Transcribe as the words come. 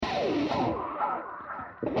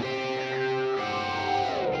Hello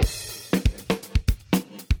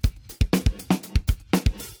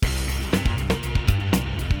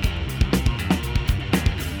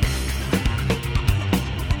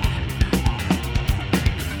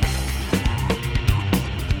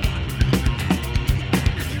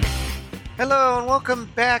and welcome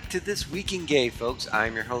back to This Week in Gay, folks.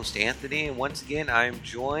 I'm your host, Anthony, and once again, I'm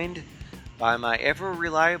joined by my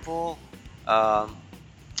ever-reliable,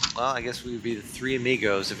 I guess we would be the three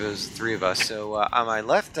amigos if it was the three of us. So on my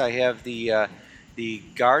left, I have the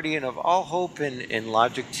guardian of all hope and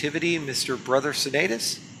longevity, Mr. Brother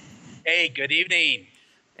Senatus. Hey, good evening.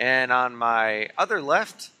 And on my other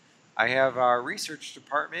left, I have our research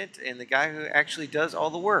department and the guy who actually does all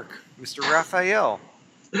the work, Mr. Raphael.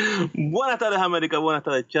 Buenas tardes, América. Buenas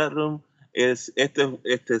tardes, chatroom.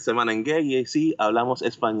 Este semana en gay y sí hablamos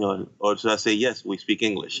español. Or should I say yes, we speak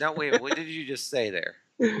English? No, wait, what did you just say there?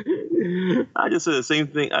 I just said the same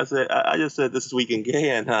thing. I just said this week in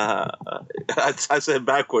gay, and I said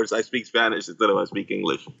backwards. I speak Spanish instead of I speak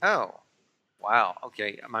English. Oh, wow.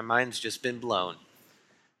 Okay, my mind's just been blown.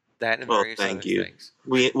 That and various thank other you. things.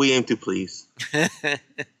 We aim to please.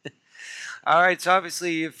 All right, so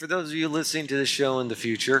obviously, for those of you listening to the show in the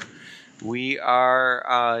future, we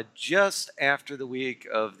are just after the week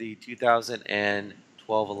of the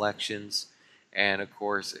 2012 elections. And of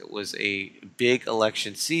course, it was a big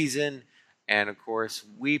election season. And of course,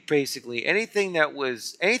 we basically, anything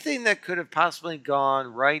that could have possibly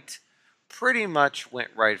gone right, pretty much went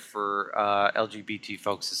right for LGBT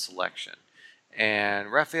folks' selection. And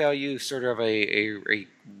Raphael, you sort of a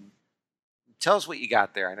tell us what you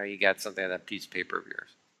got there. I know you got something on that piece of paper of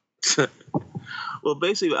yours. Well,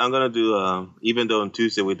 basically, I'm gonna do. Even though on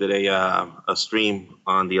Tuesday we did a stream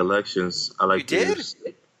on the elections, I like. You did?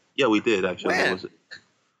 Yeah, we did actually. When?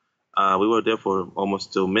 We were there for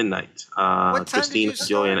almost till midnight. What time Christina, did you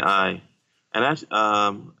Joey, start? and I. And actually,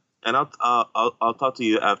 and I'll talk to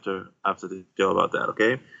you after the show about that.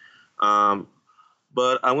 Okay.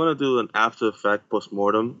 But I'm gonna do an after effect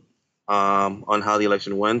postmortem on how the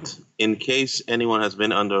election went. In case anyone has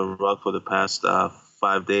been under a rug for the past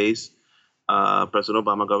 5 days, President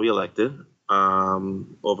Obama got reelected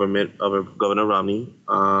over Governor Romney.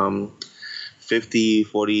 50,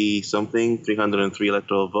 40 something, 303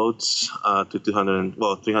 electoral votes to 200,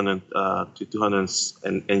 300 to 200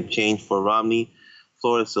 and change for Romney.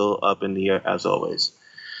 Florida's still up in the air as always.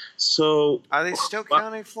 So Are they still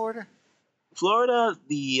counting Florida? Florida,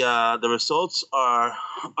 the results are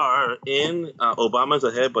in. Obama's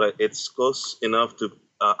ahead, but it's close enough to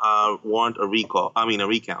warrant a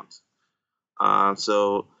recount.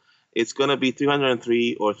 So it's going to be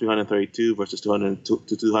 303 or 332 versus 202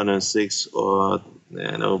 to 206, and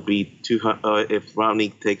it'll be 200. If Romney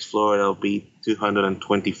takes Florida, it'll be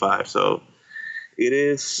 225. So it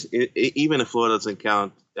is. Even if Florida doesn't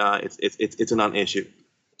count, it's a non-issue.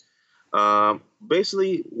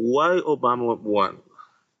 Basically, why Obama won.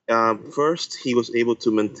 First, he was able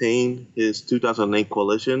to maintain his 2008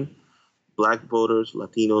 coalition, black voters,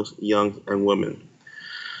 Latinos, young, and women.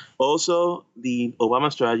 Also, the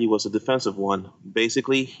Obama strategy was a defensive one.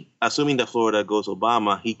 Basically, assuming that Florida goes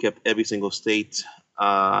Obama, he kept every single state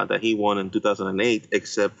that he won in 2008,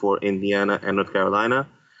 except for Indiana and North Carolina.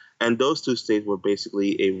 And those two states were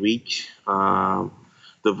basically a reach. The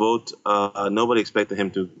vote, nobody expected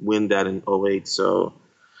him to win that in 2008. So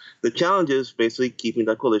the challenge is basically keeping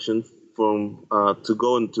that coalition from to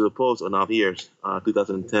go into the polls on off years.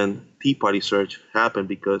 2010 Tea Party surge happened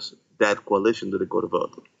because that coalition didn't go to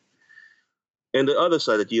vote. And the other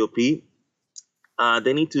side, the GOP,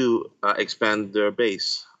 they need to expand their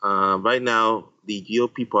base. Right now, the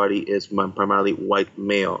GOP party is primarily white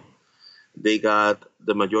male. They got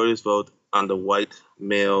the majority's vote on the white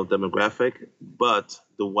male demographic, but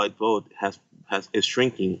the white vote is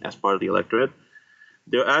shrinking as part of the electorate.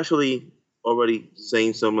 They're actually already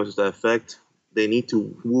saying so much to that effect. They need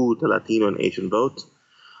to woo the Latino and Asian vote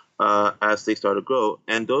as they start to grow,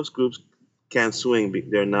 and those groups can swing.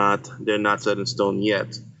 They're not set in stone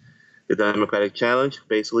yet. The Democratic challenge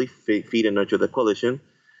basically feed and nurture the coalition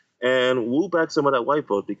and woo back some of that white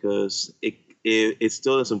vote because it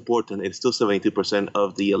still is important. It's still 72%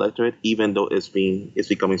 of the electorate, even though it's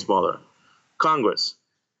becoming smaller. Congress.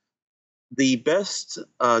 The best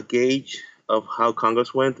gauge of how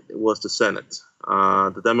Congress went was the Senate.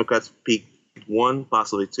 The Democrats picked one,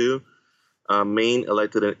 possibly two. Maine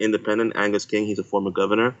elected an independent, Angus King. He's a former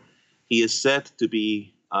governor. He is set to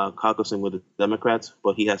be caucusing with the Democrats,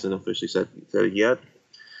 but he hasn't officially said it yet.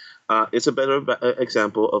 It's a better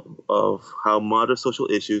example of how moderate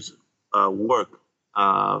social issues work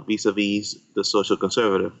vis-a-vis the social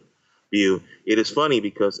conservative. view. It is funny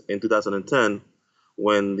because in 2010,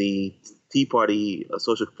 when the Tea Party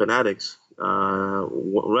social fanatics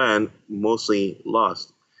ran, mostly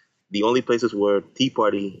lost. The only places where Tea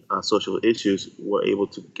Party social issues were able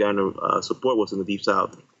to garner support was in the Deep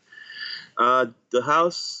South. The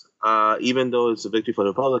House, even though it's a victory for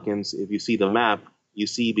the Republicans, if you see the map, you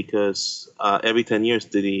see because every 10 years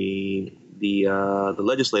the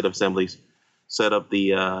legislative assemblies set up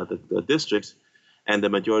the districts, and the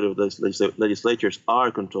majority of those legislatures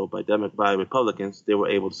are controlled by Republicans. They were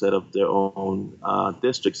able to set up their own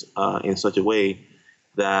districts in such a way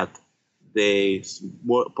that they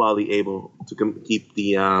were probably able to keep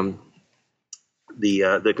the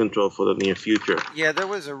control for the near future. Yeah, there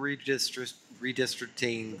was a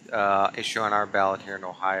redistricting issue on our ballot here in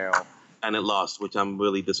Ohio. And it lost, which I'm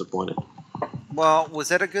really disappointed. Well, was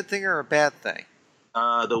that a good thing or a bad thing?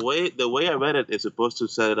 The way I read it is supposed to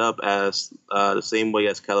set it up as the same way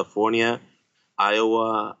as California,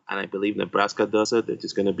 Iowa, and I believe Nebraska does it. It's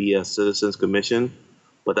just going to be a citizens commission,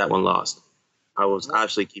 but that one lost. I was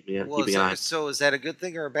actually keeping an eye. So is that a good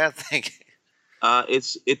thing or a bad thing?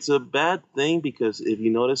 It's a bad thing because if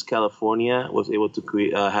you notice, California was able to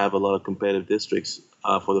have a lot of competitive districts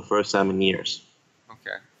for the first time in years.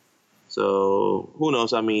 Okay. So who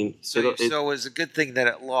knows? I mean, so it's a good thing that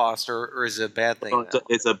it lost, or is it a bad thing?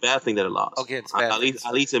 It's a bad thing that it lost. Okay, it's bad. At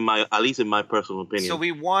least in my personal opinion. So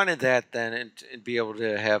we wanted that then, and be able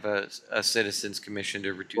to have a citizens commission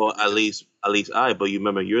to reduce. Well, at least I. But you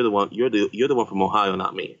remember, you're the one. You're the one from Ohio,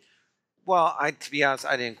 not me. Well, to be honest,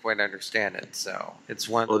 I didn't quite understand it. So it's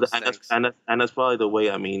one of those things. And that's probably the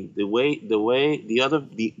way. I mean, the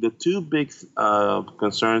two big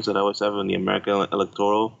concerns that I always have in the American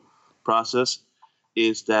electoral process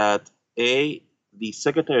is that the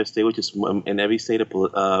Secretary of State, which is in every state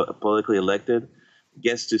politically elected,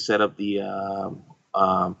 gets to set up the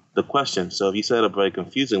question. So if you set it up very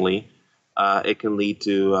confusingly, it can lead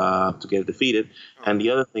to get defeated. And the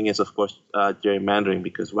other thing is, of course, gerrymandering,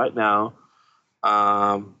 because right now,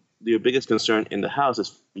 your biggest concern in the House is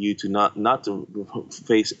for you to not to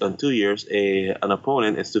face in 2 years an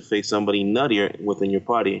opponent, is to face somebody nuttier within your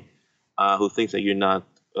party who thinks that you're not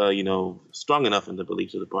strong enough in the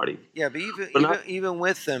beliefs of the party. Yeah, but even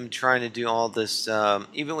with them trying to do all this,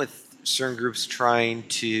 even with certain groups trying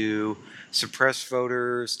to suppress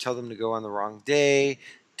voters, tell them to go on the wrong day,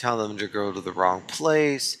 tell them to go to the wrong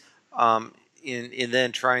place, and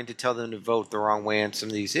then trying to tell them to vote the wrong way on some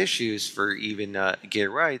of these issues for even gay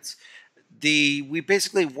rights, we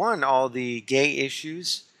basically won all the gay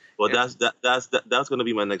issues. Well, that's going to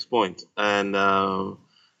be my next point,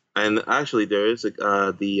 and actually, there is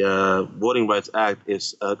the Voting Rights Act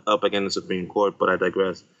is up again in the Supreme Court, but I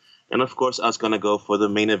digress. And of course, I was going to go for the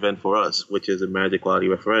main event for us, which is the marriage equality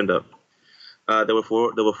referendum. There were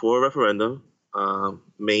four referendum: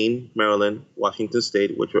 Maine, Maryland, Washington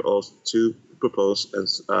State, which were all two proposed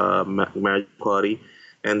as marriage equality,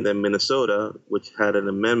 and then Minnesota, which had an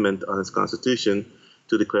amendment on its constitution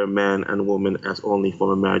to declare man and woman as only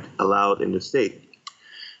form of marriage allowed in the state.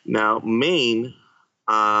 Now, Maine.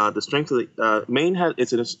 The strength of Maine had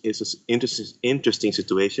it's an interesting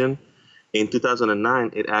situation. In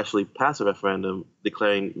 2009, it actually passed a referendum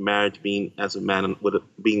declaring marriage being as a man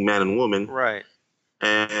being man and woman. Right.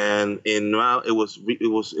 And it was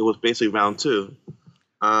basically round two.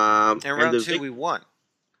 And round two we won.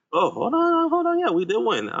 Oh, hold on. Yeah, we did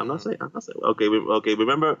win. I'm not saying. Okay.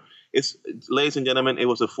 Remember, ladies and gentlemen, it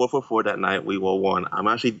was a 4-4 that night. We won. I'm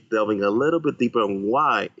actually delving a little bit deeper on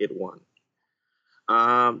why it won.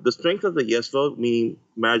 The strength of the yes vote, meaning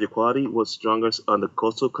marriage equality, was strongest on the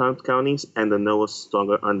coastal counties, and the no was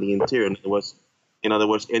stronger on the interior. In other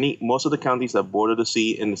words, most of the counties that border the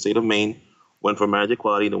sea in the state of Maine went for marriage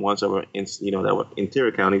equality. The ones that were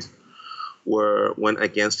interior counties went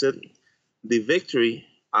against it. The victory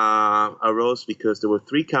arose because there were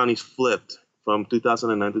three counties flipped from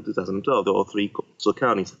 2009 to 2012. There were all three coastal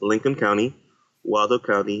counties: Lincoln County, Waldo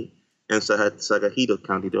County, and Sagahito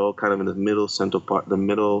County. They're all kind of in the middle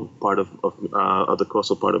part of the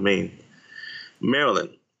coastal part of Maine. Maryland,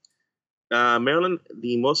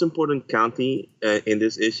 the most important county in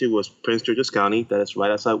this issue was Prince George's County, that is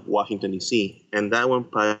right outside Washington, D.C., and that one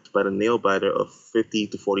passed by the nail biter of 50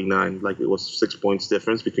 to 49, like it was 6 points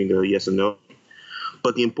difference between the yes and no.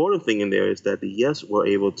 But the important thing in there is that the yes were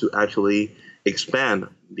able to actually expand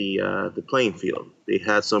the playing field. They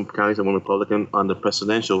had some counties that went Republican on the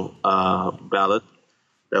presidential ballot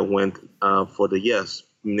that went for the yes,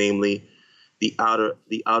 namely the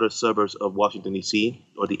outer suburbs of Washington, D.C.,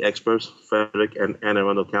 or the experts, Frederick and Anne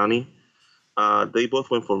Arundel County. They both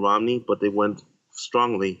went for Romney, but they went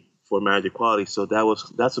strongly for marriage equality. So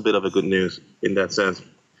that's a bit of a good news in that sense.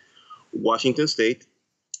 Washington State,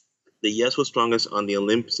 the yes was strongest on the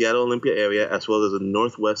Seattle Olympia area, as well as the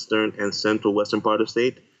northwestern and central western part of the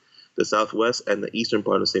state. The southwest and the eastern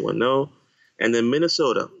part of the state went no. And then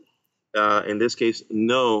Minnesota, in this case,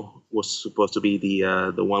 no was supposed to be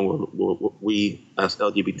the one we as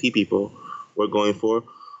LGBT people were going for,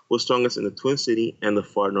 was strongest in the Twin City and the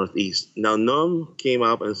far northeast. Now, none came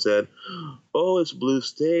out and said, "Oh, it's blue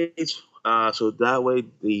states, so that way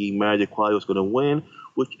the marriage equality was going to win,"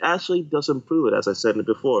 which actually doesn't prove it. As I said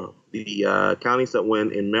before, the counties that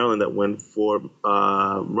went in Maryland that went for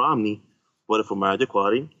Romney voted for marriage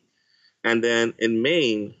equality, and then in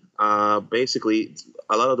Maine, basically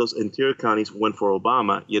a lot of those interior counties went for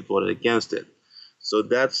Obama, yet voted against it. So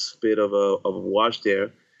that's a bit of a wash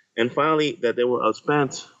there. And finally, that they were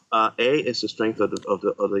outspent. A is the strength of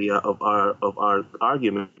our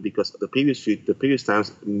argument, because the previous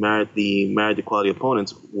times the marriage equality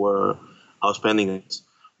opponents were outspending us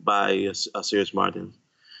by a serious margin.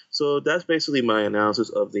 So that's basically my analysis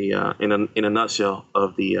of the in a nutshell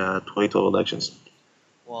of the 2012 elections.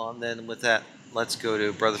 Well, and then with that, let's go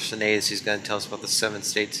to Brother Sineas. He's going to tell us about the 7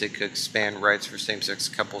 states that could expand rights for same-sex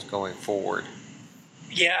couples going forward.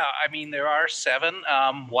 Yeah, I mean, there are 7.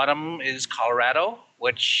 One of them is Colorado,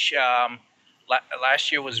 which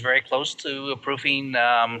last year was very close to approving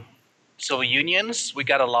civil unions. We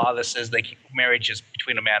got a law that says marriage is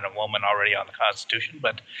between a man and a woman already on the Constitution,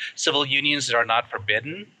 but civil unions are not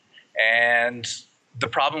forbidden. And the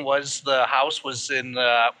problem was the House was in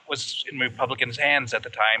Republicans' hands at the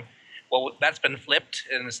time. Well, that's been flipped,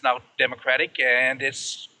 and it's now Democratic, and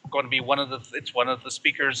it's going to be one of the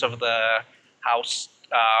speakers of the House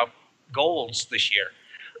goals this year.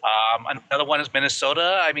 Another one is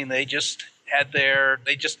Minnesota. I mean, they just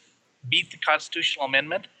beat the constitutional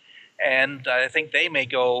amendment, and I think they may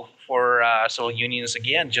go for civil unions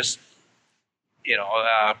again. Just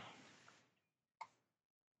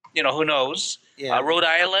who knows? Yeah. Rhode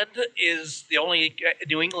Island is the only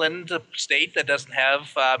New England state that doesn't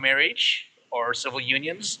have marriage or civil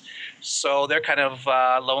unions, so they're kind of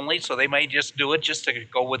lonely. So they might just do it just to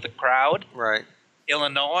go with the crowd. Right.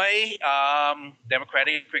 Illinois,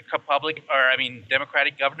 Democratic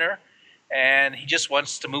governor, and he just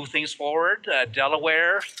wants to move things forward.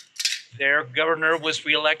 Delaware, their governor was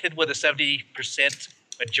reelected with a 70%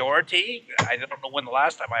 majority. I don't know when the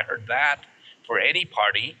last time I heard that for any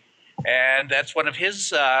party, and that's one of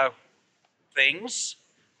his things.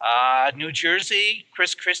 New Jersey,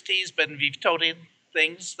 Chris Christie's been vetoing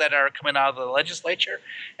things that are coming out of the legislature,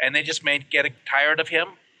 and they just may get tired of him.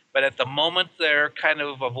 But at the moment, they're kind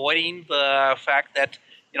of avoiding the fact that,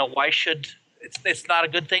 it's not a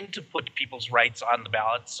good thing to put people's rights on the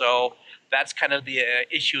ballot. So that's kind of the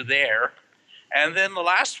issue there. And then the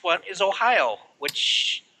last one is Ohio,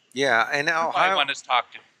 which and Ohio, I want to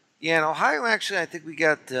talk to. Yeah, in Ohio, actually, I think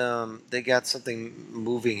they got something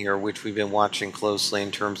moving here, which we've been watching closely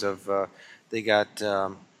in terms of they got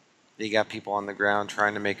people on the ground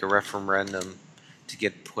trying to make a referendum to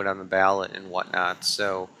get put on the ballot and whatnot.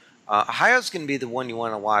 So Ohio's going to be the one you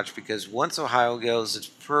want to watch, because once Ohio goes, it's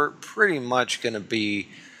pretty much going to be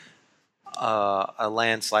a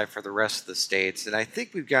landslide for the rest of the states. And I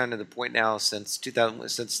think we've gotten to the point now since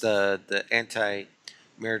the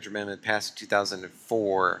anti-marriage amendment passed in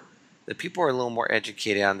 2004 that people are a little more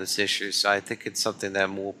educated on this issue. So I think it's something that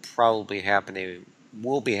will be happening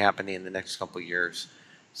in the next couple of years.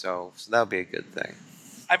 So that'll be a good thing.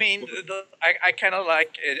 I mean, I kind of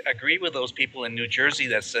agree with those people in New Jersey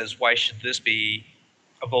that says, why should this be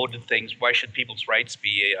a voted thing? Why should people's rights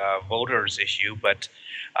be a voters' issue? But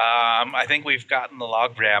I think we've gotten the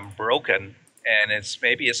logjam broken, and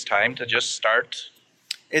maybe it's time to just start.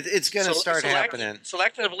 It's going to start happening.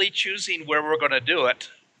 Selectively choosing where we're going to do it.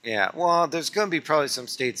 Yeah, well, there's going to be probably some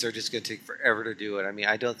states that are just going to take forever to do it. I mean,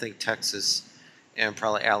 I don't think Texas and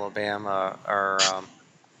probably Alabama are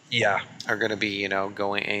going to be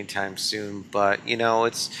going anytime soon. But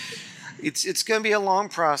it's going to be a long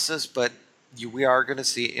process, but we are going to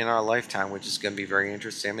see it in our lifetime, which is going to be very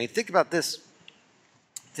interesting. I mean, think about this.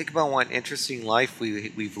 Think about what an interesting life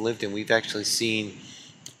we've lived in. We've actually seen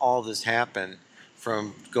all this happen,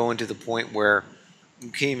 from going to the point where you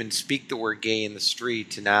can't even speak the word gay in the street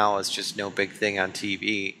to now it's just no big thing on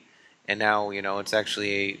TV. And now, it's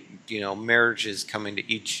actually, marriages coming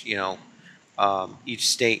to each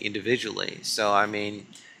state individually. So, I mean,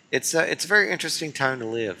 it's a very interesting time to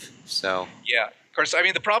live. So yeah, of course. I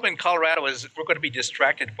mean, the problem in Colorado is we're going to be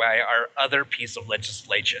distracted by our other piece of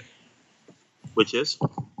legislation, which is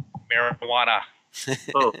marijuana.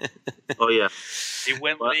 Oh yeah. It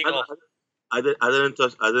went legal. I didn't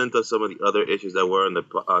touch some of the other issues that were on the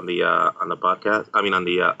podcast. I mean on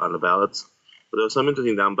the ballots. But there were some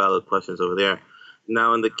interesting down ballot questions over there.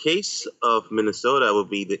 Now, in the case of Minnesota,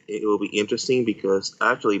 it will be interesting because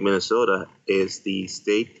actually Minnesota is the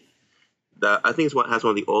state that I think is what has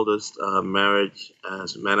one of the oldest marriage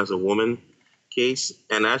as man as a woman case,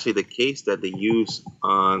 and actually the case that they use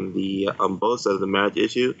on both sides of the marriage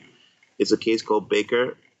issue is a case called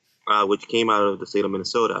Baker, which came out of the state of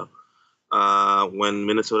Minnesota. When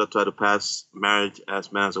Minnesota tried to pass marriage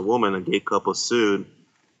as man as a woman, a gay couple sued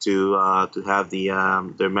to have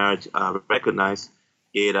their marriage recognized.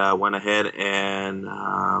 It went ahead and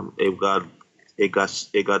it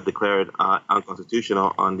got declared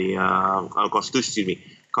unconstitutional on the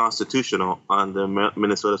constitutional on the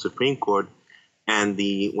Minnesota Supreme Court. And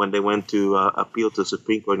when they went to appeal to the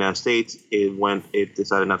Supreme Court of the United States, it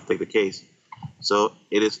decided not to take the case. So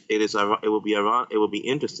it will be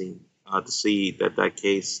interesting to see that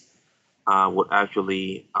case would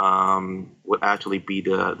actually be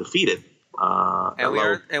defeated.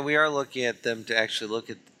 And we are looking at them to actually look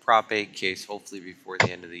at the Prop 8 case, hopefully before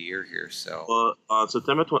the end of the year here. So Well,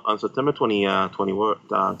 September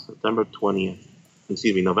 20th,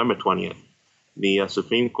 excuse me, November 20th, the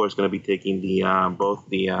Supreme Court is going to be taking both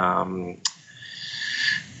the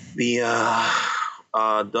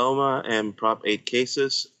DOMA and Prop 8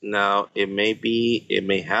 cases. Now, it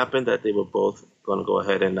may happen that they were both going to go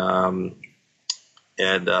ahead and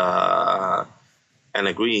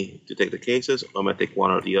agree to take the cases, or might take one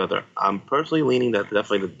or the other. I'm personally leaning that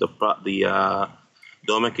definitely the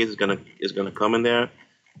DOMA case is gonna come in there.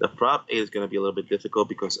 The Prop 8 is going to be a little bit difficult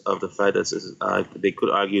because of the fact that they could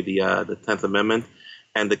argue the 10th Amendment,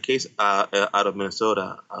 and the case out of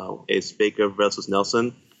Minnesota is Baker versus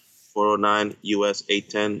Nelson, 409 U.S.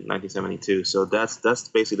 810 1972. So that's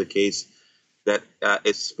basically the case that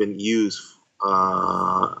it's been used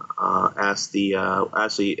as the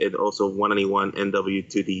actually it also 191 NW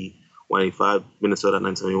to the 185 Minnesota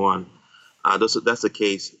 971. That's the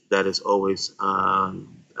case that is always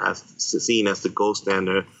as seen as the gold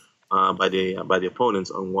standard by the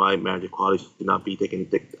opponents on why marriage equality should not be taken.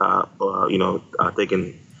 Rhode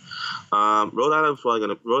Island,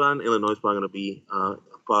 Illinois is probably gonna be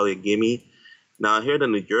probably a gimme. Now here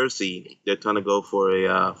in New Jersey, they're trying to go for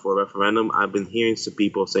a referendum. I've been hearing some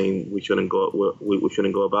people saying we shouldn't go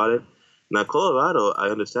about it. Now Colorado, I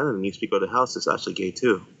understand that the new Speaker of the House is actually gay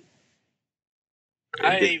too.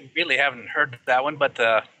 I really haven't heard that one, but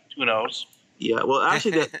who knows? Yeah, well,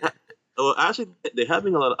 actually, they're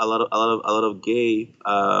having a lot of gay.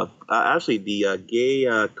 Actually, the gay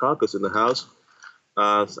caucus in the House.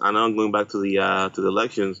 I know I'm going back to the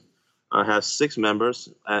elections. Has 6 members,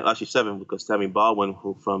 actually 7, because Tammy Baldwin,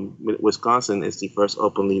 who from Wisconsin, is the first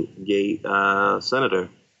openly gay senator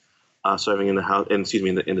serving in the House. Excuse me,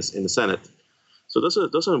 in the Senate. So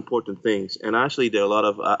those are important things, and actually there are a lot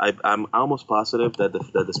of. I'm almost positive that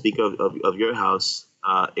the Speaker of your House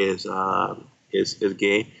is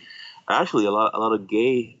gay. Actually, a lot of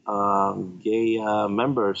gay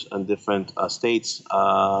members in different states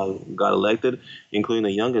got elected, including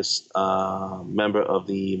the youngest member of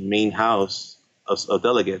the main House of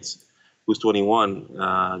delegates, who's 21,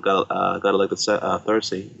 got elected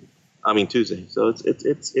Tuesday. So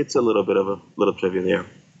it's a little bit of a little trivia there.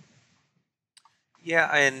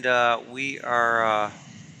 yeah, and we are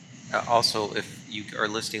also, if you are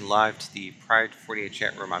listening live to the Prior to 48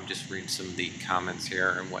 chat room, I'm just reading some of the comments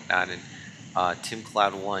here and whatnot, and Tim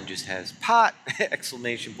Cloud 1 just has pot!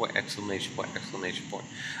 Exclamation point, exclamation point, exclamation point.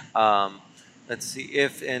 Let's see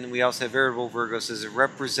and we also have Variable Virgo says, if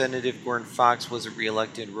Representative Gordon Fox wasn't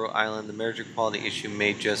reelected in Rhode Island, the marriage equality issue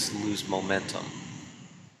may just lose momentum.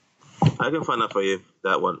 I can find out for you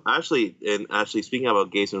that one. Actually, speaking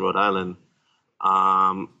about gays in Rhode Island,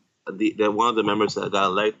 the one of the members that got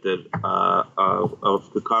elected of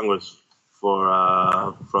the Congress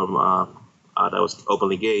that was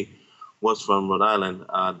openly gay was from Rhode Island.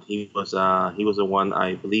 He was the one,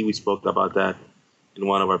 I believe we spoke about that in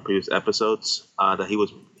one of our previous episodes. That he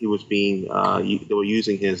was being they were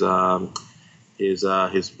using his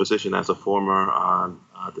position as a former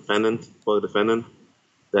defendant,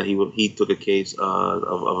 that he took a case of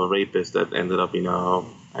a rapist that ended up,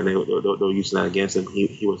 and they were using that against him.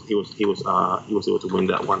 He was able to win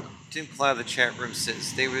that one. Tim Cloud, the chat room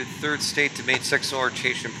says, they were the third state to make sexual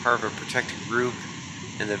orientation part of a protected group.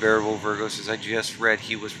 And the Variable Virgo says, I just read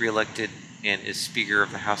he was reelected and is Speaker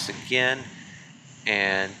of the House again.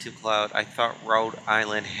 And Tim Cloud, I thought Rhode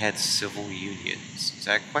Island had civil unions. Is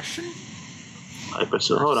that a question?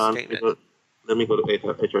 Hold on. Let me go to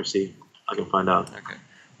HRC. I can find out. Okay.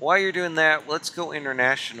 While you're doing that, let's go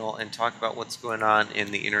international and talk about what's going on in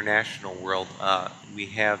the international world. We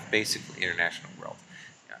have basically international world,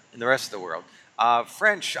 yeah, in the rest of the world.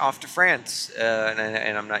 French off to France,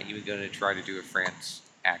 and I'm not even going to try to do a France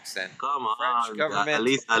accent. Come French on, government.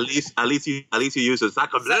 at least you use a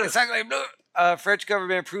sacre bleu. French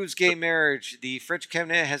government approves gay marriage. The French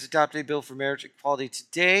cabinet has adopted a bill for marriage equality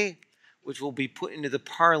today, which will be put into the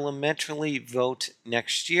parliamentary vote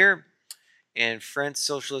next year. And French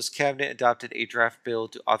Socialist cabinet adopted a draft bill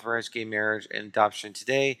to authorize gay marriage and adoption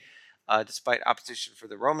today, despite opposition from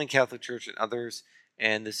the Roman Catholic Church and others.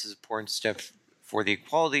 And this is an important step for the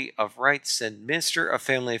equality of rights, said Minister of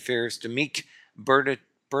Family Affairs Dominique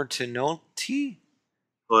Bertinotti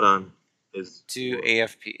Hold on. to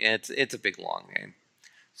AFP. It's a big long name.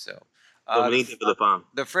 So Dominique de Villepin.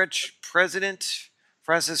 the French president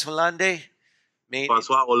Francois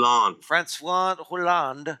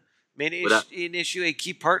Hollande made an issue a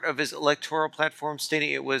key part of his electoral platform, stating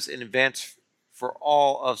it was an advance for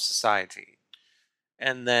all of society.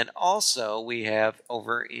 And then also we have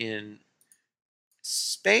over in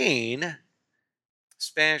Spain,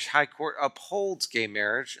 Spanish High Court upholds gay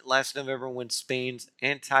marriage last November when Spain's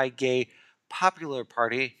anti-gay Popular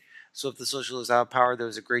Party. So if the socialists out of power, there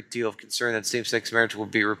was a great deal of concern that same-sex marriage would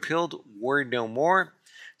be repealed. Worry no more.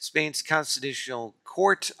 Spain's constitutional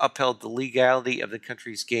court upheld the legality of the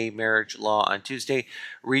country's gay marriage law on Tuesday,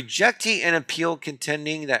 rejecting an appeal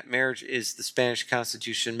contending that marriage is the Spanish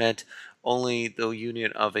constitution meant only the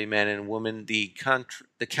union of a man and woman. The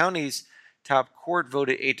county's top court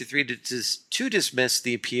voted 8-3 to dismiss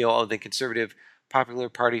the appeal of the conservative Popular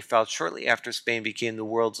Party filed shortly after Spain became the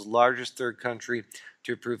world's largest third country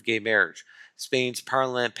to approve gay marriage. Spain's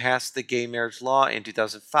parliament passed the gay marriage law in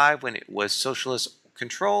 2005 when it was socialist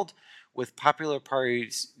controlled, with Popular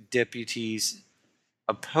Party's deputies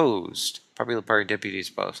opposed. The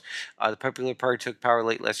Popular Party took power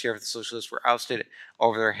late last year after the socialists were ousted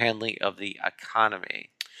over their handling of the economy.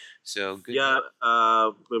 So good. Yeah,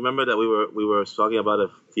 remember that we were talking about a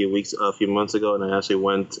few months ago, and I actually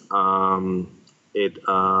went. Allowed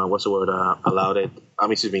it.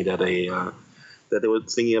 Excuse me, that they were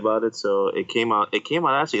thinking about it. So it came out. It came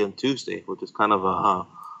out actually on Tuesday, which is kind of a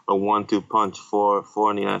 1-2 punch for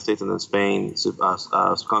the United States, and then Spain's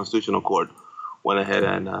constitutional court went ahead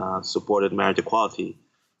and supported marriage equality.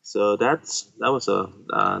 So I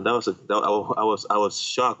was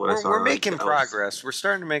shocked when I saw. We're making progress. We're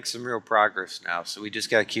starting to make some real progress now. So we just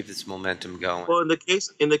got to keep this momentum going. Well, in the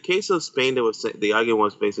case of Spain, the argument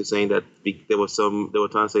was basically saying that they were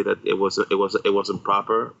trying to say that it wasn't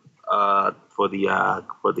proper for the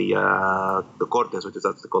Cortes, which is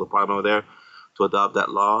that's called the parliament over there, to adopt that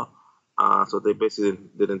law. So they basically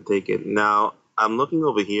didn't take it. Now I'm looking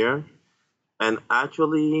over here, and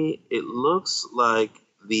actually it looks like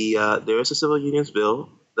there is a civil unions bill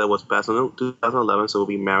that was passed in 2011, so it will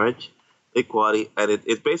be marriage equality, and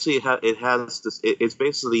it's basically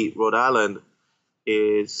Rhode Island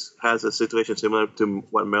has a situation similar to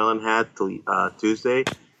what Maryland had till Tuesday,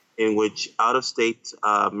 in which out-of-state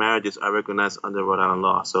marriages are recognized under Rhode Island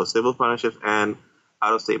law. So civil partnerships and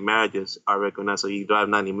out-of-state marriages are recognized. So you drive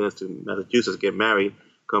 90 minutes to Massachusetts, get married,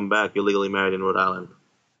 come back, you're legally married in Rhode Island.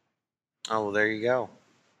 Oh, well, there you go.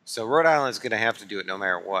 So Rhode Island is going to have to do it no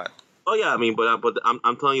matter what. Oh yeah, but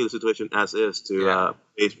I'm telling you the situation as is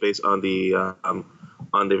based on the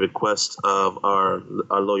request of our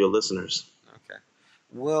loyal listeners. Okay.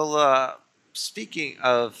 Well, speaking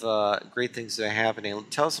of great things that are happening,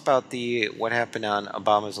 tell us about what happened on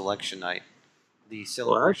Obama's election night, the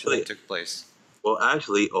celebration that took place. Well,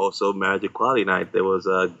 actually, also marriage equality night. There was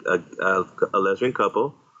a lesbian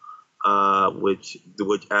couple, which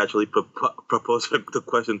actually proposed the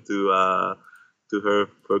question to her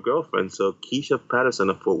girlfriend. So Keisha Patterson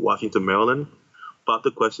of Fort Washington, Maryland, popped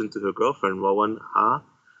the question to her girlfriend, Rowan Ha,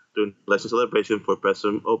 during the election celebration for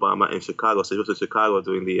President Obama in Chicago. So she was in Chicago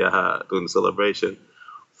during the celebration.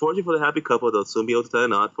 Fortunately for the happy couple, they'll soon be able to tie a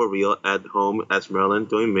knot for real at home as Maryland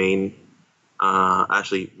joined Maine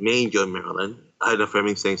joined Maryland in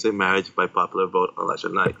affirming same-sex marriage by popular vote on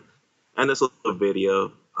election night. And there's also a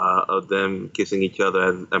video of them kissing each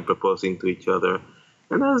other and proposing to each other.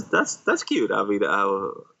 And that's cute. I mean,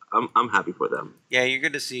 I'm happy for them. Yeah, you're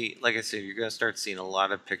going to see, like I said, you're going to start seeing a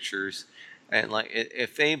lot of pictures. And like,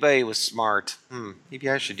 if anybody was smart, maybe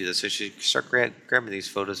I should do this. I should start grabbing these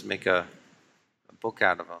photos and make a book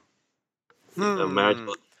out of them.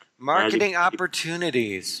 Marketing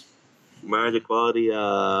opportunities. Marriage equality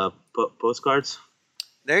postcards.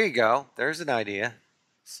 There you go. There's an idea.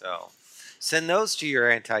 So, Send those to your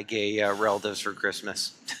anti-gay relatives for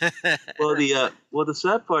Christmas. The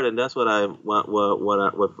sad part, and that's what I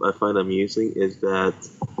find amusing is that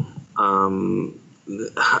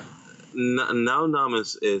now Nam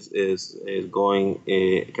is going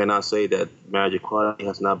cannot say that marriage equality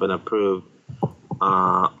has not been approved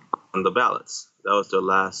on the ballots. That was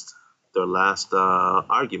their last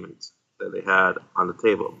argument that they had on the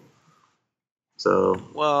table. So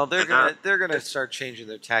well, they're gonna start changing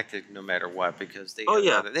their tactic no matter what because they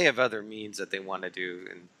have other means that they want to do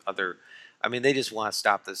and other. I mean, they just want to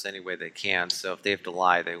stop this any way they can. So if they have to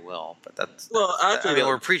lie, they will. But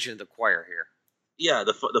we're preaching to the choir here. Yeah,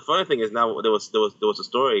 the funny thing is now there was a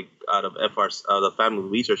story out of the Family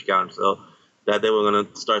Research Council that they were going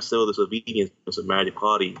to start civil disobedience of marriage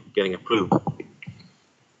equality getting approved.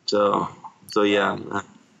 So yeah.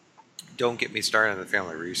 Don't get me started on the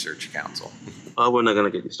Family Research Council. Oh, we're not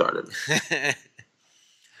going to get you started.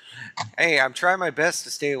 Hey, I'm trying my best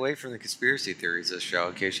to stay away from the conspiracy theories this show,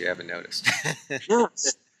 in case you haven't noticed.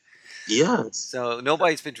 Yes. So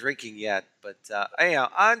nobody's been drinking yet, but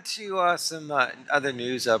anyhow, on to some other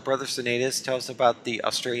news. Brother Sinatus, tell us about the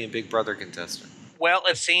Australian Big Brother contestant. Well,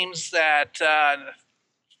 it seems that the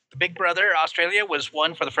Big Brother Australia was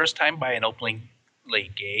won for the first time by an openly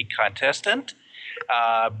gay contestant.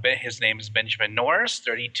 His name is Benjamin Norris,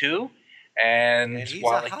 32. And he's a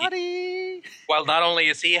hottie. Well, not only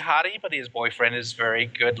is he a hottie, but his boyfriend is very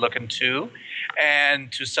good looking too.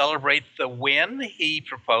 And to celebrate the win,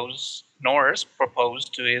 Norris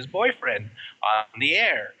proposed to his boyfriend on the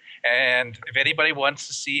air. And if anybody wants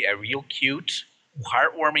to see a real cute,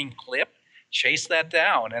 heartwarming clip, chase that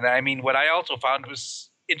down. And I mean, what I also found was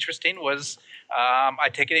interesting was I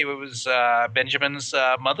take it was Benjamin's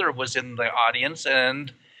mother was in the audience,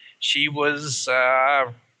 and she was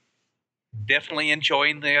definitely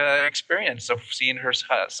enjoying the experience of seeing her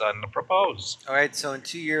son propose. All right, so in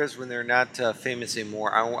 2 years, when they're not famous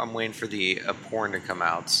anymore, I'm waiting for the porn to come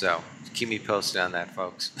out. So keep me posted on that,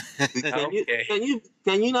 folks.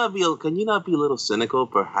 Can you not be a little cynical?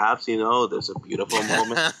 Perhaps there's a beautiful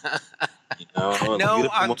moment. No,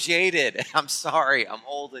 I'm jaded. I'm sorry. I'm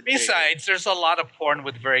old and Besides, jaded. There's a lot of porn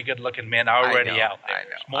with very good-looking men already out there. I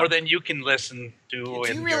know. More than you can listen to.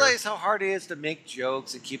 Do you realize how hard it is to make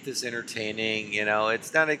jokes and keep this entertaining?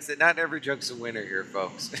 It's not every joke's a winner here,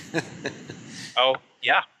 folks. Oh,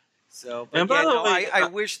 yeah. So, but I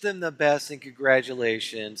wish them the best and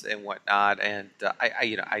congratulations and whatnot. And I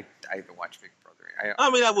haven't watched Big Brother. I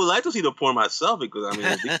would like to see the porn myself because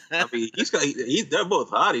they're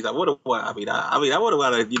both hotties. I would want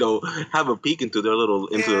to have a peek into their little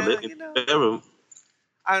bedroom.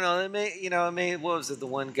 I don't know. It may. What was it? The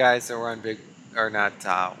one guys that were on Big or not?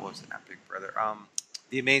 What was it? Not Big Brother.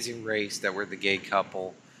 The Amazing Race that were the gay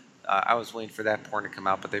couple. I was waiting for that porn to come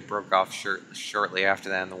out, but they broke off shortly after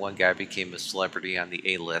that, and the one guy became a celebrity on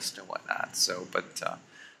the A list and whatnot. So,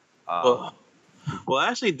 well,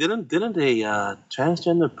 actually, didn't a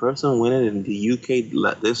transgender person win it in the UK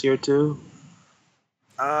this year too?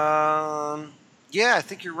 Yeah, I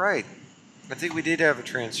think you're right. I think we did have a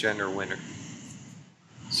transgender winner.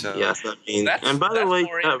 So yes, that's by the way,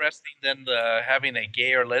 more interesting than having a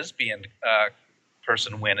gay or lesbian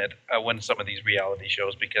person win some of these reality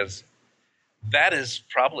shows, because that is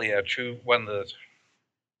probably a true one of the.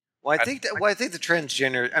 Well, I think the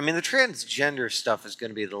transgender. I mean, the transgender stuff is going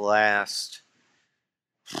to be the last.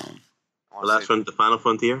 The final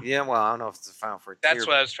frontier. Yeah, well, I don't know if it's the final frontier. That's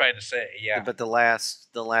what I was trying to say. Yeah, but the last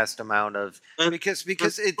amount of because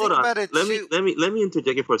think about it. Let me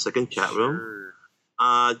interject you for a second, chat room. Sure.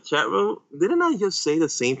 Chat room. Didn't I just say the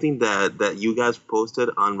same thing that you guys posted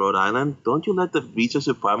on Rhode Island? Don't you let the research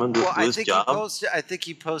department do his job? I think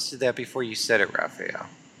he posted that before you said it, Raphael.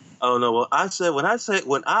 Oh no! Well, I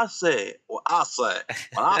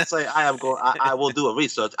will do a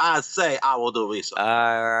research. I say I will do research. All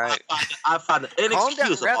right. I find it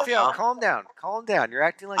inexcusable. Raphael, calm down. You're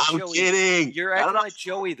acting like Joey. I'm kidding. You're acting like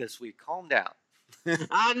Joey this week. Calm down.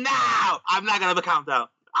 I'm not gonna calm down.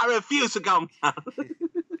 I refuse to calm down.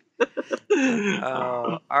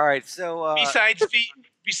 All right. So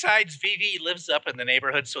besides, Vivi lives up in the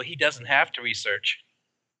neighborhood, so he doesn't have to research.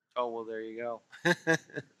 Oh, well, there you go.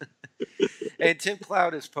 And Tim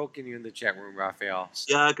Cloud is poking you in the chat room, Raphael.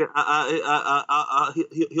 So. Yeah,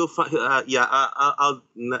 he'll find. I'm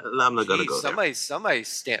not gonna go there. Somebody's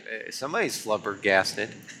flubbergasted.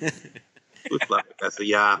 Who's flabbergasted?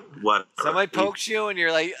 Yeah, what? Somebody pokes you, and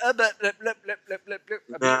you're like, the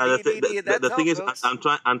thing is,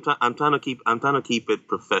 I'm trying to keep it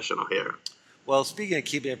professional here. Well, speaking of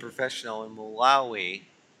keeping it professional, in Malawi,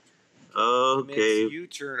 commits Okay.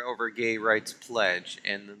 U-turn over gay rights pledge,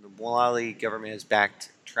 and the Malawi government has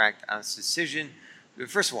backtracked on its decision.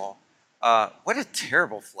 First of all, what a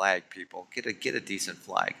terrible flag, people! Get a decent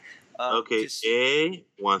flag. Okay. Just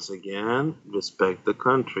Once again, respect the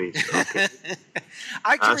countries. Okay.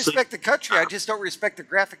 I can Actually, respect the country. I just don't respect the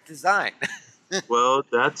graphic design. well,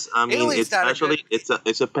 that's. I mean, Italy's it's not a good. actually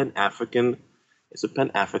it's a Pan African, it's a Pan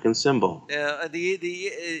African symbol.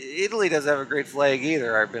 The Italy doesn't have a great flag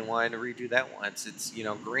either. I've been wanting to redo that once. It's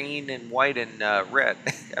green and white and red.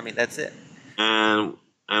 I mean that's it. and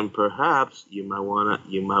and perhaps you might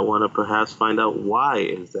wanna perhaps find out why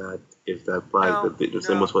is that flag No, the no.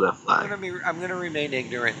 symbols for that flag. I'm gonna remain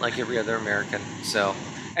ignorant like every other American. So,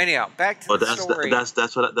 anyhow, back to But the that's story.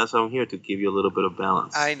 that's what I'm here to give you a little bit of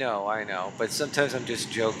balance. I know, but sometimes I'm just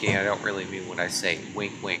joking. I don't really mean what I say.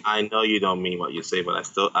 Wink, wink. I know you don't mean what you say, but I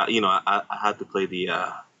still I had to play the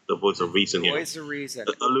voice of reason here. Voice of reason.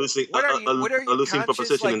 A losing What are you? What are you losing conscious?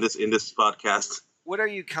 proposition Like, in this podcast. what are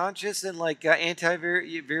you conscious in? Like anti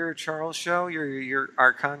Vera Charles show? Your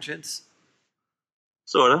our conscience.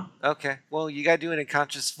 Sorta. Okay. Well, you got to do it in a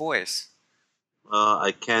conscious voice.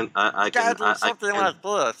 I can't. I Gotta can. do I something can. like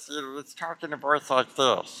this. It's talking a voice like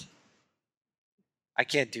this. I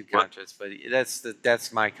can't do What? conscious, but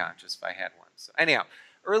that's my conscious if I had one. So anyhow,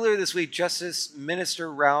 earlier this week, Justice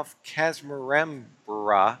Minister Ralph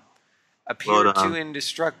Kasmarembra appeared Hold to on.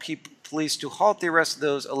 instruct police to halt the arrest of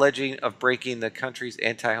those alleging of breaking the country's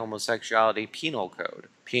anti-homosexuality penal code.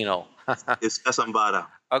 Penal. It's Casambada.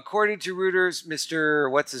 According to Reuters, Mr.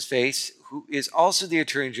 What's-His-Face, who is also the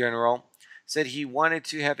Attorney General, said he wanted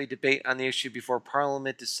to have a debate on the issue before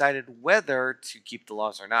Parliament decided whether to keep the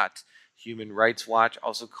laws or not. Human Rights Watch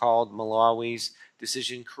also called Malawi's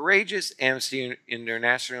decision courageous. Amnesty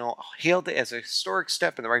International hailed it as a historic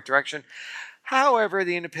step in the right direction. However,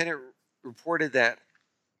 the Independent reported that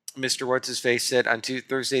Mr. What's-His-Face said on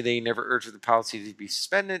Thursday they never urged the policy to be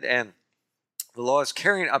suspended, and the laws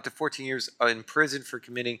carrying up to 14 years in prison for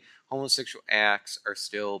committing homosexual acts are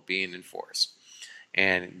still being enforced.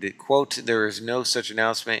 And the quote, there is no such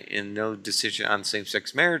announcement and no decision on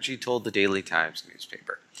same-sex marriage, he told the Daily Times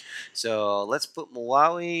newspaper. So let's put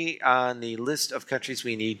Malawi on the list of countries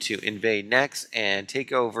we need to invade next and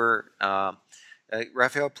take over.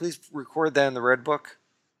 Raphael, please record that in the Red Book.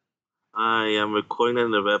 I am recording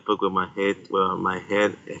in the red book with my head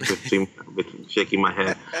between shaking my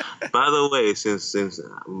head. By the way, since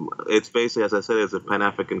it's basically, as I said, it's a Pan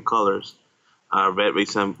African colors. Red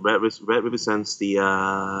represents the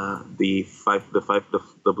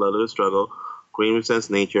blood of the struggle. Green represents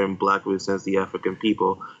nature, and black represents the African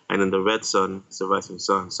people. And then the red sun is the rising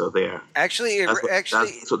sun. So there. Actually,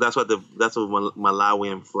 That's what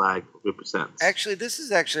Malawian flag represents. Actually, this is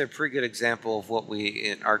actually a pretty good example of what we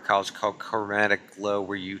in our college call chromatic glow,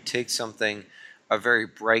 where you take something, a very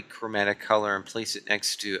bright chromatic color, and place it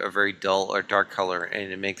next to a very dull or dark color,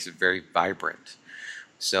 and it makes it very vibrant.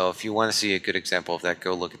 So if you want to see a good example of that,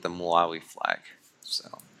 go look at the Malawi flag.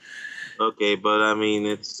 So. Okay, but I mean,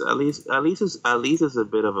 it's at least it's a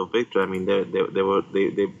bit of a victory. I mean,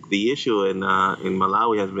 the issue in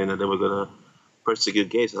Malawi has been that they were gonna persecute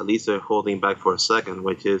gays. At least they're holding back for a second,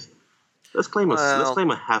 which is let's claim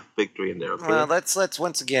a half victory in there. Okay. Well, let's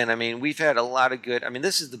once again. I mean, we've had a lot of good. I mean,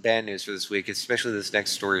 this is the bad news for this week, especially this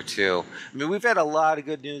next story too. I mean, we've had a lot of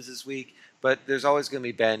good news this week, but there's always going to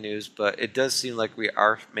be bad news. But it does seem like we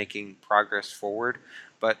are making progress forward.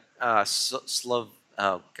 But oh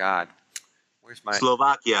God. Where's my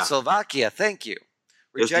Slovakia. Slovakia, thank you.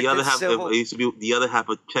 It's the other half. It used to be the other half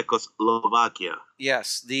of Czechoslovakia.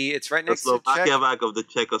 Yes, it's right The next to Slovakia back of the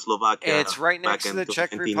Czechoslovakia. It's right next to the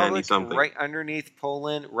Czech Republic, right underneath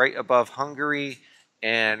Poland, right above Hungary,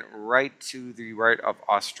 and right to the right of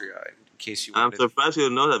Austria. In case you I'm wanted. surprised you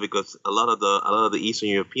don't know that because a lot of the Eastern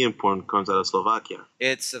European porn comes out of Slovakia.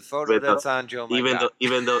 It's a photo that's on Joe. Even though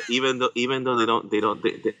it's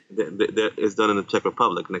done in the Czech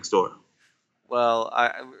Republic next door. Well,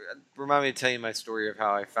 remind me to tell you my story of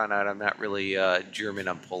how I found out I'm not really German,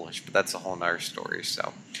 I'm Polish, but that's a whole nother story.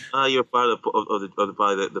 So, you're part of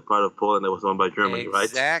the part of Poland that was owned by Germany, right?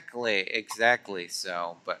 Exactly.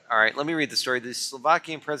 So, but all right, let me read the story. The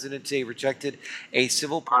Slovakian president today rejected a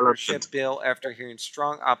civil partnership bill after hearing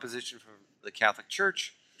strong opposition from the Catholic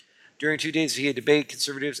Church. During 2 days via debate,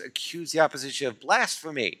 conservatives accused the opposition of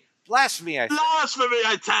blasphemy. Blasphemy, I said. Blasphemy,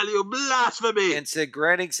 I tell you, blasphemy! And said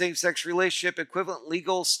granting same-sex relationship equivalent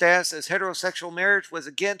legal status as heterosexual marriage was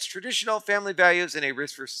against traditional family values and a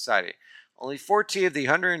risk for society. Only 14 of the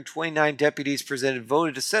 129 deputies presented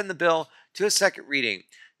voted to send the bill to a second reading.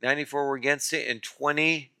 94 were against it and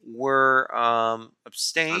 20 were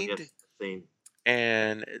abstained.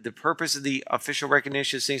 And the purpose of the official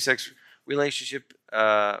recognition of same-sex relationship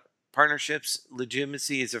partnerships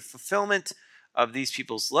legitimacy is a fulfillment of these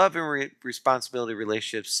people's love and responsibility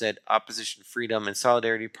relationships, said Opposition Freedom and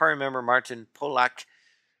Solidarity Party member Martin Polyakchik.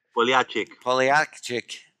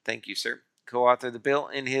 Thank you, sir. Co-authored the bill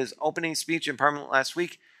in his opening speech in Parliament last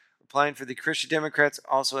week, applying for the Christian Democrats,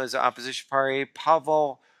 also as an opposition party,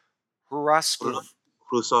 Pavel Krusovsky.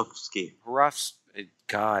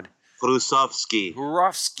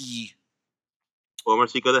 Hurovsky, former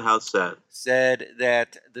Speaker of the House, said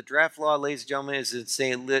that the draft law, ladies and gentlemen, is an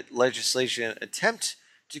insane legislation attempt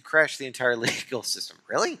to crash the entire legal system.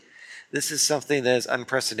 Really? This is something that is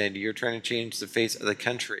unprecedented. You're trying to change the face of the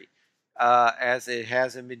country. As it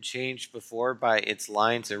hasn't been changed before by its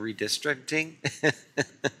lines of redistricting.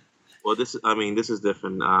 Well, this is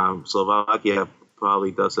different. Slovakia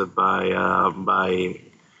probably does it by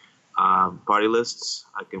party lists.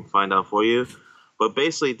 I can find out for you. But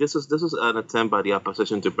basically, this is an attempt by the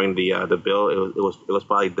opposition to bring the bill. It was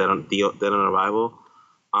probably dead on arrival,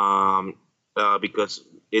 because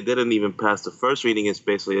it didn't even pass the first reading. Is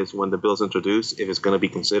when the bill's introduced, if it's going to be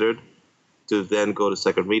considered, to then go to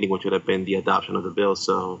second reading, which would have been the adoption of the bill.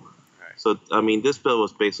 So this bill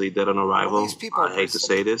was basically dead on arrival. I hate to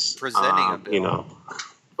say this, presenting a bill.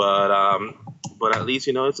 But at least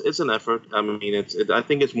it's an effort. I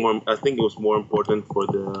think it was more important for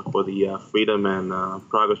the freedom and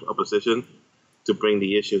progress opposition to bring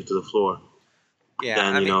the issue to the floor.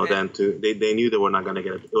 Yeah, they knew they were not going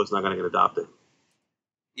to it was not going to get adopted.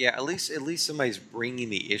 Yeah, at least somebody's bringing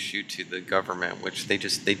the issue to the government, which they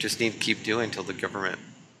just need to keep doing until the government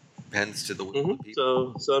bends to the will of the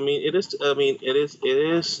people. So it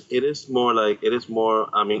is more like it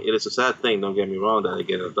is a sad thing. Don't get me wrong that it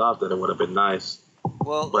get adopted. It would have been nice.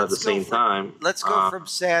 Well, but at the same time, let's go from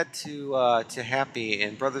sad to happy.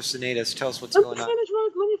 And Brother Sinatus, tell us what's going on. Let me finish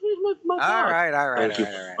my thought. All right. Thank you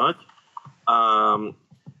very much.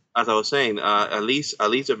 As I was saying, at least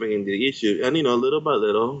they're bringing the issue, and little by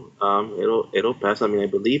little, it'll pass. I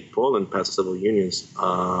believe Poland passed a civil unions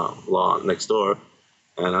law next door,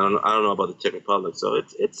 and I don't know about the Czech Republic. So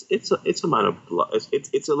it's a minor law.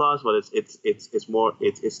 It's a loss, but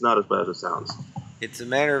it's not as bad as it sounds. It's a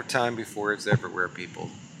matter of time before it's everywhere, people.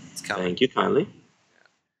 It's coming. Thank you kindly.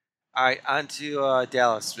 All right, on to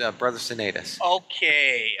Dallas, Brother Sinatus.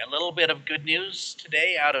 Okay, a little bit of good news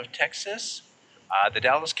today out of Texas. The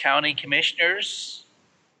Dallas County Commissioners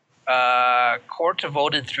Court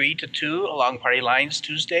voted 3-2 along party lines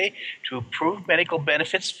Tuesday to approve medical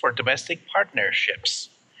benefits for domestic partnerships.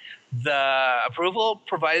 The approval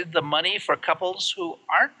provided the money for couples who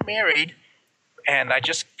aren't married, and I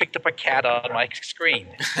just picked up a cat on my screen.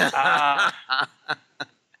 So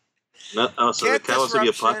the cat wants to be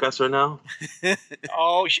a podcaster now?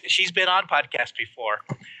 Oh, she's been on podcasts before.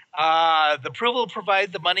 The approval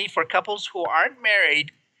provided the money for couples who aren't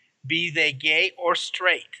married, be they gay or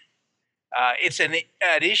straight. It's an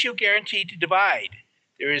issue guaranteed to divide.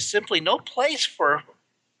 There is simply no place for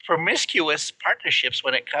promiscuous partnerships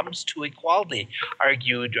when it comes to equality,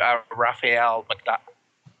 argued Raphael McDonald.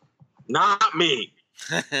 Not me.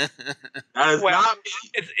 That is not me.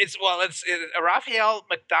 It's Raphael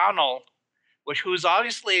McDonald, who's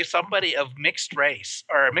obviously somebody of mixed race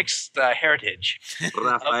or mixed heritage, of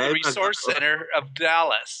the Resource Center of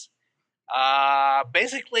Dallas.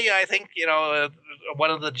 Basically, I think one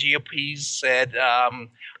of the GOPs said, "Are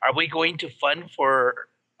we going to fund for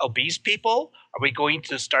obese people? Are we going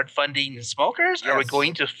to start funding smokers? Yes. Are we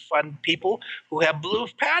going to fund people who have blue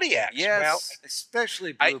Pontiacs?" Yes, well,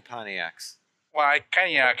 especially blue Pontiacs. Well, I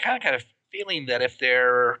kind of feeling that if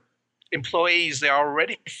they're employees, they're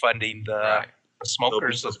already funding the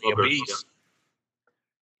smokers of the obese.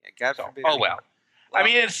 Yeah, God forbid. Oh well.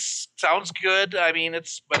 It sounds good.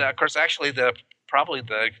 But of course, actually, the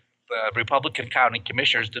Republican county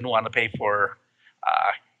commissioners didn't want to pay for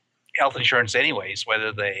health insurance anyways,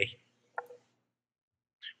 whether they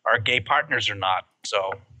are gay partners or not.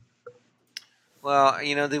 So. Well,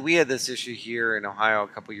 we had this issue here in Ohio a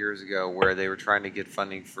couple years ago where they were trying to get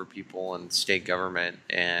funding for people in state government,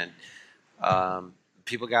 and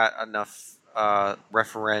people got enough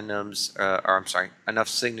referendums, enough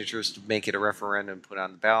signatures to make it a referendum, put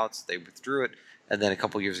on the ballots. They withdrew it, and then a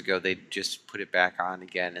couple years ago they just put it back on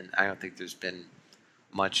again, and I don't think there's been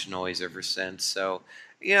much noise ever since. So,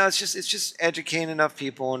 it's just educating enough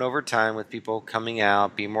people, and over time, with people coming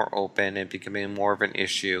out, being more open, and becoming more of an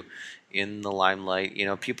issue in the limelight,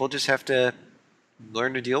 people just have to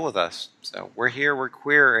learn to deal with us. So we're here, we're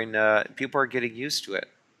queer, and people are getting used to it.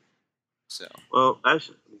 So. Well,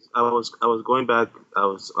 actually, I was going back. I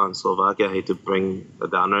was on Slovakia. I hate to bring a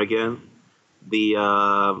downer again, They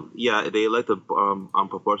elected on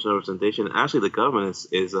proportional representation. Actually, the government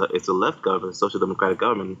is it's a left government, social democratic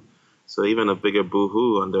government. So even a bigger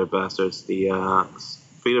boo-hoo on their bastards. The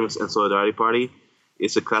Freedom and Solidarity Party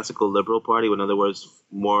is a classical liberal party. In other words,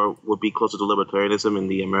 more would be closer to libertarianism in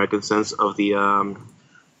the American sense of the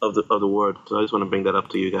word. So I just want to bring that up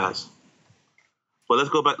to you guys. Well, let's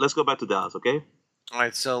go back. Let's go back to Dallas, okay? All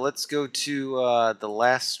right, so let's go to the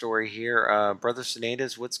last story here. Brother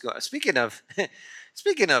Sinedas, what's going? Speaking of,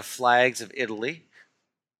 speaking of flags of Italy,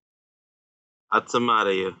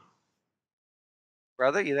 Atsamaria.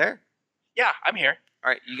 brother, you there? Yeah, I'm here. All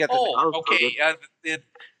right, you got the. Oh, okay.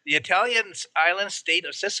 The Italian island state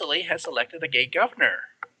of Sicily has elected a gay governor.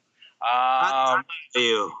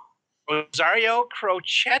 Ew. Rosario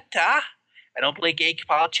Crocetta, an openly gay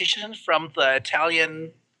politician from the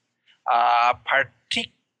Italian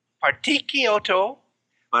Particchiotto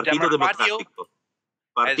Partito Democratico Democratico.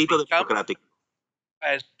 Partito Democratico.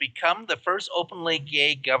 has become the first openly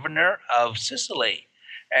gay governor of Sicily.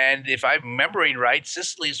 And if I'm remembering right,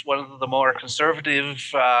 Sicily is one of the more conservative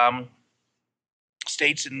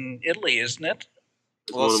states in Italy, isn't it?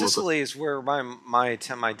 Well, Sicily is where my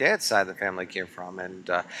dad's side of the family came from, and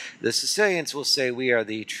the Sicilians will say we are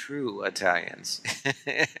the true Italians,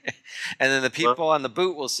 and then the people on the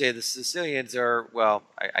boot will say the Sicilians are, well,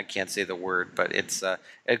 I can't say the word, but it's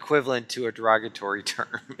equivalent to a derogatory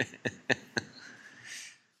term.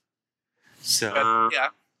 So,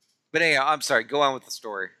 Yeah. But anyhow, I'm sorry. Go on with the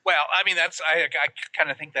story. Well, I mean, I kind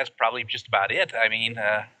of think that's probably just about it. I mean,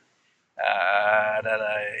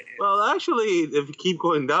 well, actually, if you keep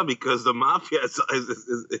going down, because the mafia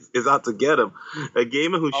is out to get him. A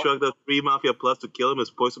gamer who shrugged up 3 mafia plus to kill him is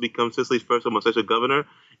poised to become Sicily's first homosexual governor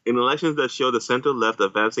in elections that show the center left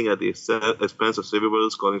advancing at the expense of Silvio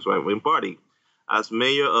Berlusconi's right-wing party. As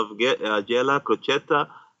mayor of Gela, Crocetta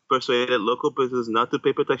persuaded local businesses not to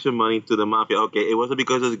pay protection money to the mafia. Okay, it wasn't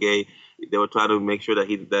because he's gay. They were trying to make sure that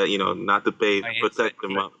not to pay protect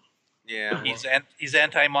him. Yeah, he's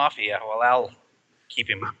anti-mafia. Well, I'll keep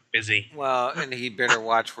him busy. Well, and he better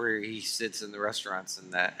watch where he sits in the restaurants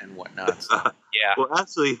and whatnot. So. Yeah. Well,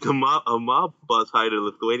 actually, a mob boss hired a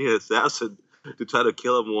Lithuanian assassin to try to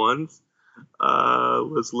kill him once.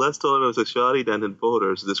 Was less tolerant of sexuality than in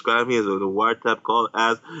voters, describing him as a wiretap called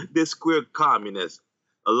as this queer communist.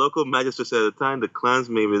 A local magistrate said at the time the clans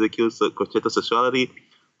may ridicule Crocetta's sexuality,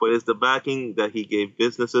 but it's the backing that he gave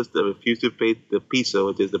businesses that refused to pay the piso,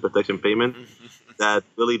 which is the protection payment, that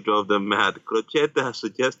really drove them mad. Crocetta has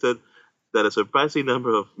suggested that a surprising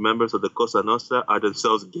number of members of the Cosa Nostra are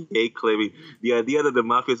themselves gay, claiming the idea that the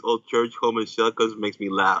mafia's old church home and shotguns makes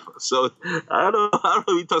me laugh. So I don't know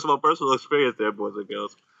if he talks about personal experience there, boys and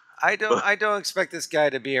girls. I don't expect this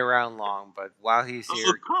guy to be around long, but while he's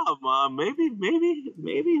here, come on, maybe,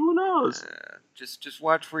 who knows? Just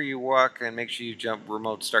watch where you walk and make sure you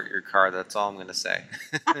remote start your car. That's all I'm gonna say.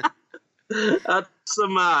 What's the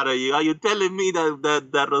matter? Are you telling me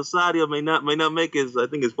that Rosario may not make his 4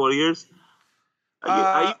 years?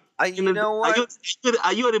 You know what?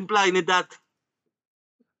 Are you implying that?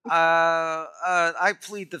 I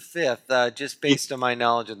plead the fifth, just based on my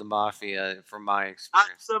knowledge of the mafia from my experience.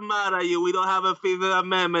 What's the matter? We don't have a Fifth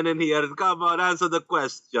Amendment in here. Come on, answer the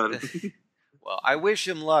question. Well, I wish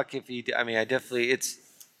him luck if he. I mean, I definitely.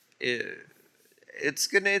 It's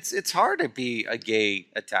hard to be a gay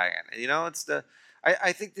Italian.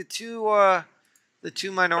 I think the two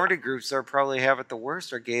minority groups are probably have it the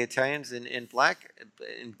worst are gay Italians and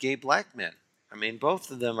gay black men. I mean, both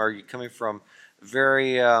of them are coming from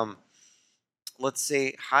very, let's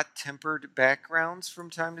say, hot-tempered backgrounds from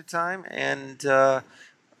time to time, and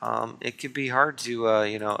it can be hard to,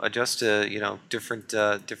 adjust to, different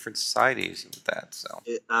societies with that. So,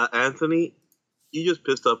 Anthony, you just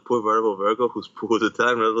pissed off poor Veritable Virgo, whose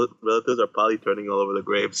Italian relatives are probably turning all over the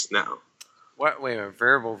graves now. What? Wait a minute,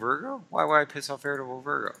 Veritable Virgo? Why would I piss off Veritable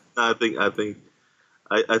Virgo? I think I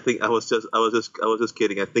was just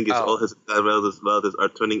kidding. I think it's all his relatives are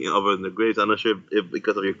turning over in the graves. I'm not sure if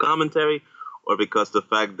because of your commentary, or because the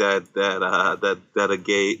fact that a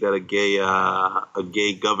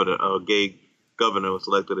gay governor was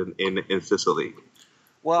elected in Sicily.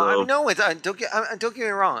 Well, so, no, don't get me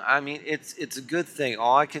wrong. I mean, it's a good thing.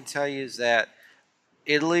 All I can tell you is that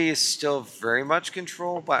Italy is still very much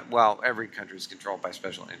controlled by, well, every country is controlled by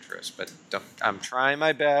special interests. But I'm trying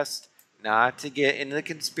my best not to get into the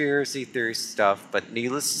conspiracy theory stuff, but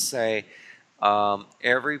needless to say,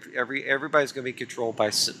 everybody's going to be controlled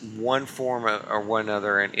by one form or one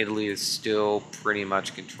other, and Italy is still pretty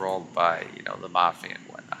much controlled by the mafia and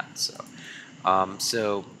whatnot. So,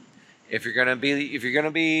 so if you're going to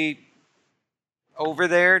be over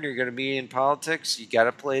there and you're going to be in politics, you got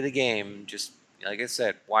to play the game. Just like I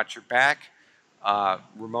said, watch your back.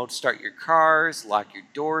 Remote start your cars, lock your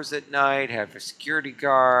doors at night, have a security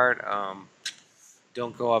guard.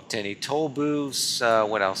 Don't go up to any toll booths.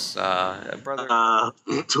 What else, brother?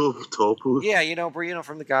 Toll booth. Yeah,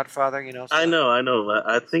 from The Godfather. So. I know. But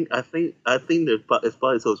I think it's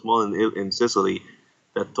probably so small in Sicily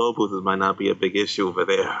that toll booths might not be a big issue over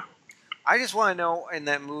there. I just want to know in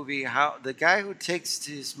that movie how the guy who takes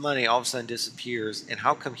his money all of a sudden disappears, and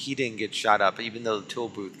how come he didn't get shot up, even though the toll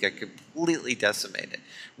booth got completely decimated?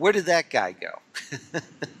 Where did that guy go?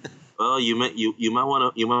 Well, you might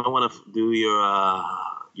want to do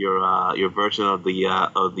your version of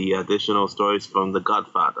the additional stories from The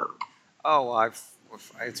Godfather. Oh, well,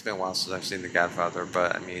 it's been a while since I've seen The Godfather,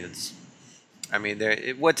 but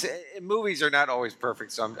movies are not always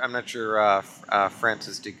perfect, so I'm not sure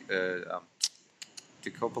Francis de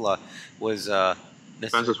Coppola was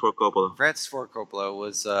Francis Ford Coppola. Francis Ford Coppola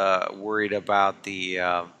was worried about the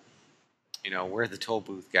where the toll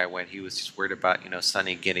booth guy went. He was just worried about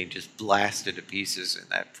Sonny getting just blasted to pieces in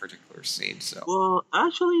that particular scene. So well,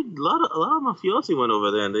 actually, a lot of mafiosi went over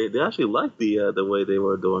there, and they actually liked the way they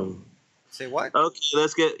were doing. Say what? Okay,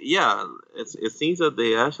 let's get. Yeah, it seems that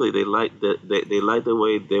they liked the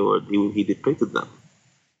way he depicted them.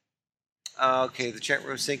 Okay, the chat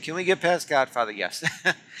room saying, "Can we get past Godfather?" Yes.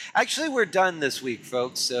 Actually, we're done this week,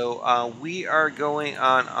 folks. So we are going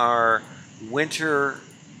on our winter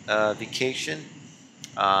vacation,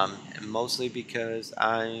 mostly because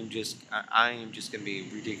I am just going to be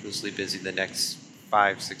ridiculously busy the next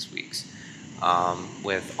 5-6 weeks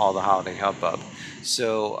with all the holiday hubbub.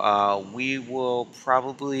 So we will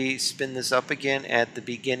probably spin this up again at the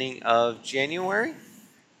beginning of January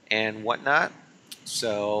and whatnot.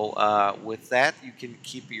 So with that, you can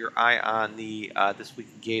keep your eye on the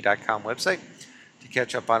thisweekingay.com website to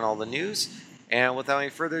catch up on all the news. And without any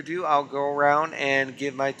further ado, I'll go around and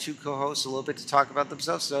give my two co-hosts a little bit to talk about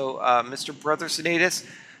themselves. So, Mr. Brother Sinatus,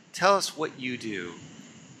 tell us what you do.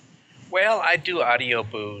 Well, I do audio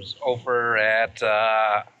boos over at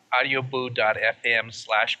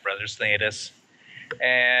audioboo.fm/brothersnatus.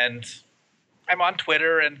 And I'm on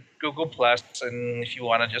Twitter and Google+, and if you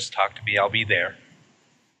want to just talk to me, I'll be there.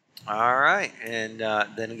 All right. And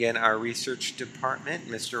then again, our research department,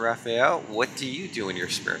 Mr. Raphael, what do you do in your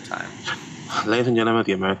spare time? Ladies and gentlemen of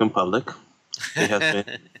the American public,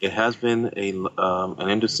 it has been an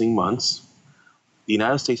interesting month. The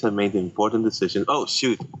United States have made the important decision. Oh,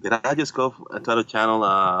 shoot. Did I just go and try to channel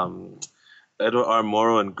Edward R.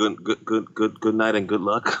 Morrow and good night and good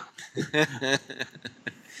luck?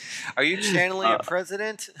 Are you channeling a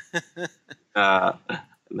president?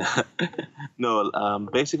 No,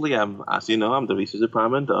 basically, as you know, I'm the research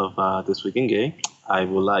department of This Week in Gay. I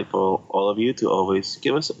would like for all of you to always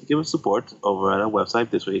give us support over at our website,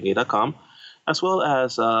 thisweekingay.com, as well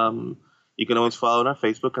as you can always follow our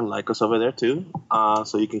Facebook and like us over there too,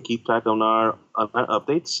 so you can keep track on our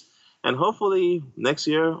updates. And hopefully next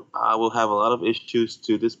year we'll have a lot of issues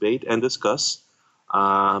to debate and discuss.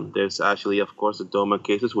 There's actually, of course, the DOMA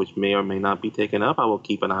cases, which may or may not be taken up. I will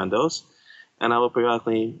keep an eye on those. And I will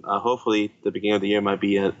periodically, hopefully, the beginning of the year might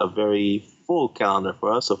be a very full calendar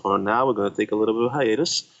for us. So for now, we're going to take a little bit of a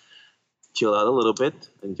hiatus, chill out a little bit,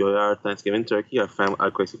 enjoy our Thanksgiving turkey,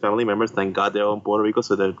 our crazy family members. Thank God they're all in Puerto Rico,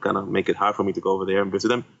 so they're going to make it hard for me to go over there and visit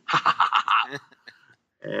them.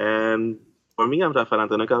 And for me, I'm Rafael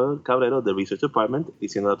Antonio Cabrero, the Research Department,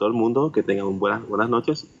 diciendo a todo el mundo que tengan buenas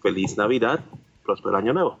noches, feliz Navidad, próspero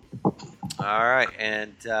año nuevo. All right,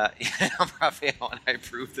 and I'm Rafael, and I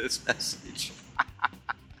approve this message.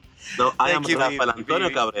 No, I am Rafael Antonio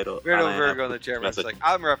Cabrero. Virgo in the chairman. It's like,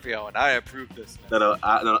 I'm Rafael, and I approve this message. No,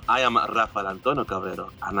 I am Rafael Antonio Cabrero,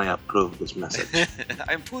 and I approve this message.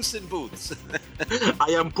 I'm Puss in Boots.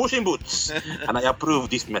 I am Puss in Boots, and I approve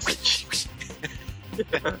this message.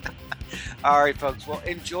 All right, folks. Well,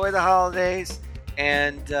 enjoy the holidays,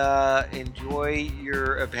 and have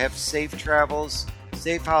safe travels.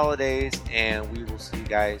 Safe holidays, and we will see you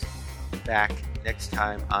guys back next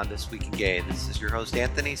time on This Week in Gay. This is your host,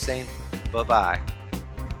 Anthony, saying bye-bye.